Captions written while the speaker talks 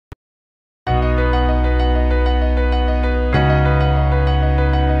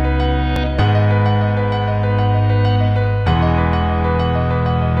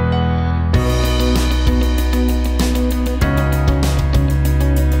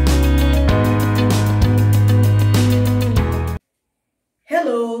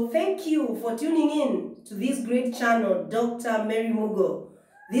for tuning in to this great channel, Dr. Mary Mugo.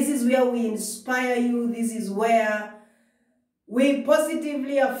 This is where we inspire you. This is where we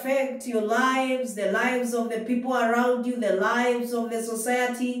positively affect your lives, the lives of the people around you, the lives of the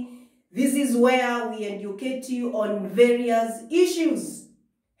society. This is where we educate you on various issues.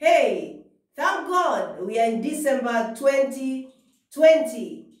 Hey, thank God we are in December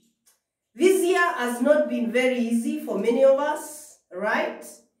 2020. This year has not been very easy for many of us, right?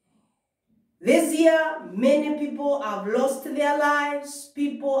 This year, many people have lost their lives,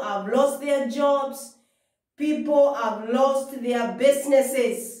 people have lost their jobs, people have lost their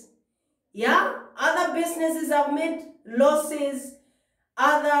businesses. Yeah, other businesses have made losses,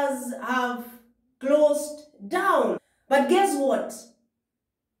 others have closed down. But guess what?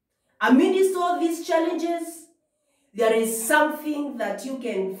 Amidst all these challenges, there is something that you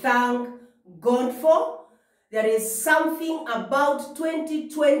can thank God for. There is something about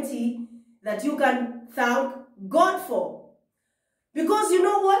 2020 that you can thank God for. Because you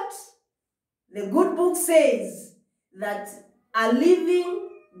know what? The good book says that a living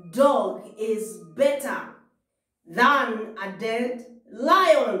dog is better than a dead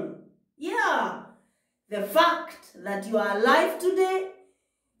lion. Yeah, the fact that you are alive today,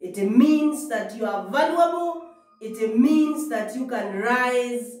 it means that you are valuable. It means that you can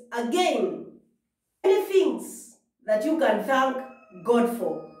rise again. Many things that you can thank God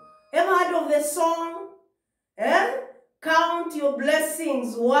for. Ever heard of the song? Count your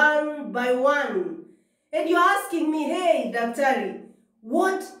blessings one by one. And you're asking me, hey, Daktari,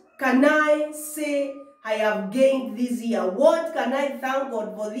 what can I say I have gained this year? What can I thank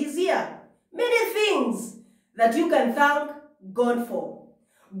God for this year? Many things that you can thank God for.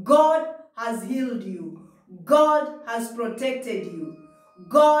 God has healed you. God has protected you.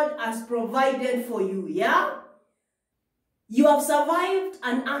 God has provided for you, yeah? You have survived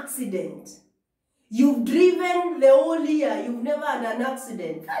an accident. You've driven the whole year. You've never had an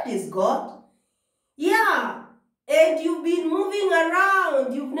accident. That is God. Yeah. And you've been moving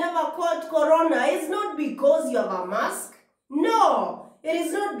around. You've never caught corona. It's not because you have a mask. No. It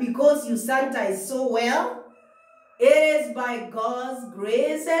is not because you sanitize so well. It is by God's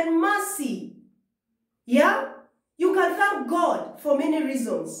grace and mercy. Yeah? You can thank God for many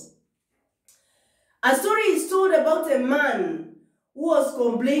reasons. A story is told about a man who was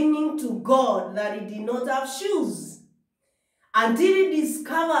complaining to God that he did not have shoes until he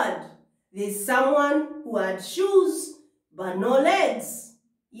discovered there's someone who had shoes but no legs.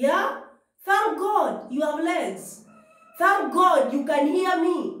 Yeah? Thank God you have legs. Thank God you can hear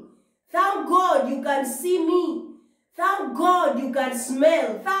me. Thank God you can see me. Thank God you can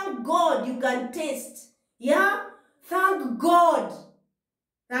smell. Thank God you can taste. Yeah? Thank God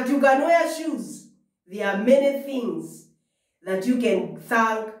that you can wear shoes. There are many things that you can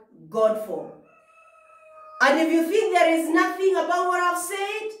thank God for. And if you think there is nothing about what I've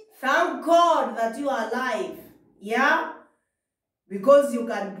said, thank God that you are alive. Yeah? Because you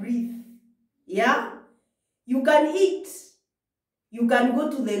can breathe. Yeah? You can eat. You can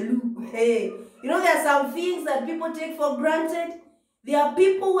go to the loo. Hey, you know there are some things that people take for granted. There are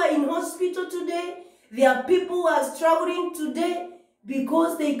people who are in hospital today. There are people who are struggling today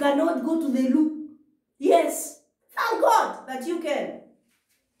because they cannot go to the loo. Yes, thank God that you can.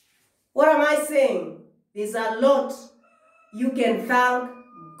 What am I saying? There's a lot you can thank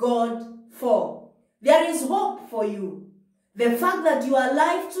God for. There is hope for you. The fact that you are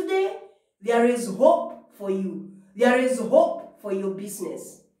alive today, there is hope for you. There is hope for your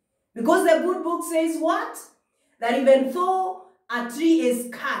business. Because the good book says what? That even though a tree is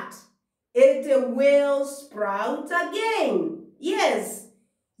cut, it will sprout again. Yes,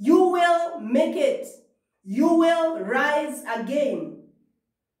 you will make it. You will rise again.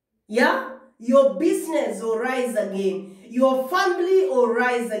 Yeah? Your business will rise again. Your family will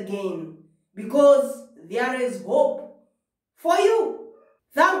rise again. Because there is hope for you.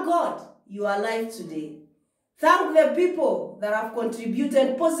 Thank God you are alive today. Thank the people that have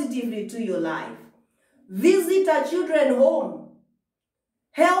contributed positively to your life. Visit a children's home.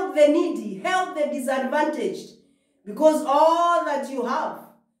 Help the needy. Help the disadvantaged. Because all that you have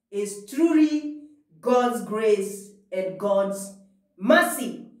is truly God's grace and God's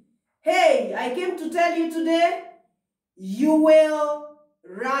mercy. Hey, I came to tell you today, you will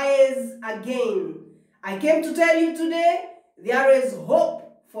rise again. I came to tell you today, there is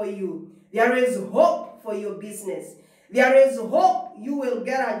hope for you. There is hope for your business. There is hope you will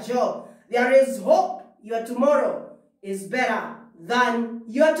get a job. There is hope your tomorrow is better than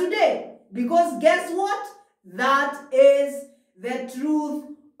your today. Because guess what? That is the truth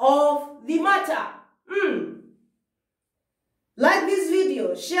of the matter. Like this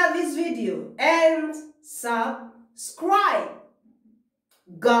video, share this video, and subscribe.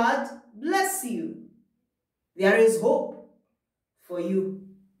 God bless you. There is hope for you.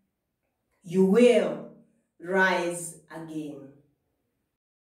 You will rise again.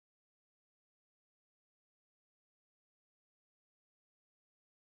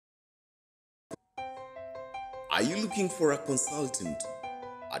 Are you looking for a consultant,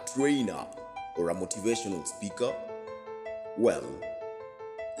 a trainer, or a motivational speaker? Well,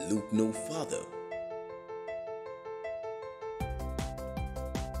 look no further.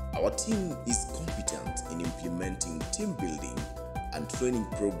 Our team is competent in implementing team building and training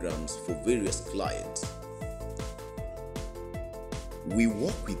programs for various clients. We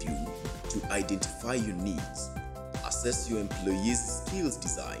work with you to identify your needs, assess your employees' skills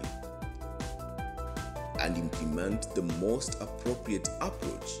design, and implement the most appropriate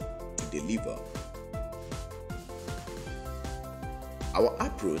approach to deliver. Our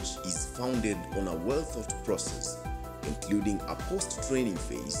approach is founded on a well-thought process, including a post-training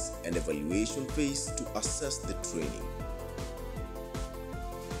phase and evaluation phase to assess the training.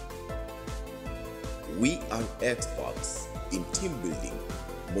 We are experts in team building,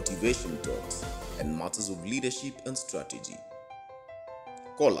 motivation talks, and matters of leadership and strategy.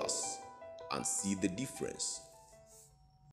 Call us and see the difference.